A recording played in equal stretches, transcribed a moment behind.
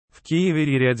В Киеве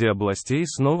и ряде областей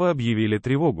снова объявили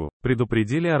тревогу,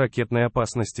 предупредили о ракетной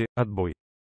опасности, отбой.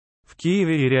 В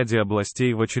Киеве и ряде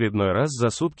областей в очередной раз за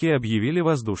сутки объявили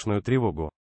воздушную тревогу.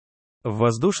 В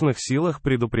воздушных силах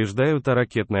предупреждают о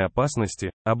ракетной опасности,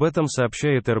 об этом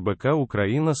сообщает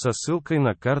РБК-Украина со ссылкой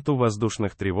на карту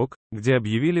воздушных тревог, где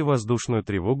объявили воздушную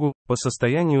тревогу. По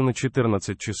состоянию на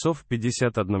 14 часов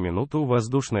 51 минуту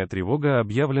воздушная тревога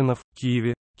объявлена в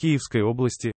Киеве, Киевской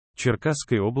области,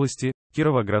 Черкасской области,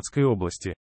 Кировоградской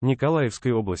области,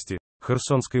 Николаевской области,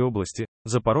 Херсонской области,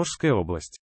 Запорожская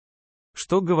область.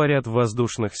 Что говорят в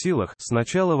воздушных силах?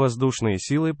 Сначала воздушные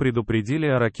силы предупредили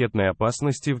о ракетной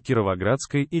опасности в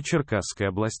Кировоградской и Черкасской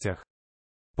областях.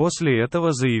 После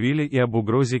этого заявили и об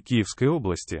угрозе Киевской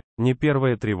области. Не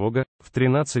первая тревога. В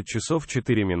 13 часов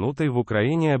 4 минуты в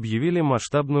Украине объявили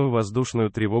масштабную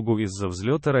воздушную тревогу из-за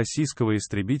взлета российского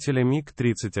истребителя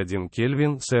МиГ-31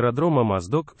 «Кельвин» с аэродрома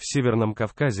Моздок в Северном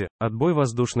Кавказе. Отбой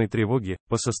воздушной тревоги.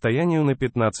 По состоянию на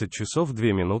 15 часов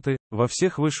 2 минуты, во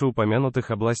всех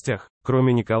вышеупомянутых областях,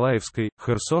 кроме Николаевской,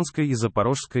 Херсонской и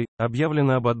Запорожской,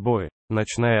 объявлено об отбое.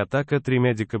 Ночная атака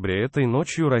 3 декабря. Этой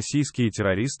ночью российские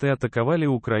террористы атаковали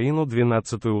Украину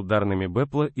 12-ю ударными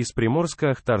БПЛА из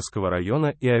Приморско-Ахтарского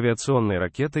района и авиационной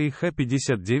ракетой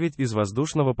Х-59 из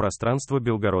воздушного пространства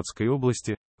Белгородской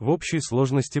области. В общей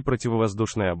сложности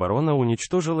противовоздушная оборона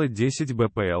уничтожила 10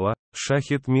 БПЛА,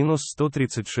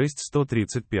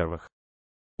 Шахед-136-131.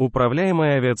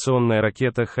 Управляемая авиационная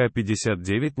ракета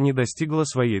Х-59 не достигла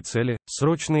своей цели.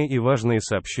 Срочные и важные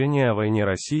сообщения о войне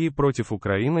России против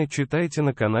Украины читайте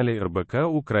на канале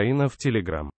РБК-Украина в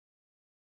Telegram.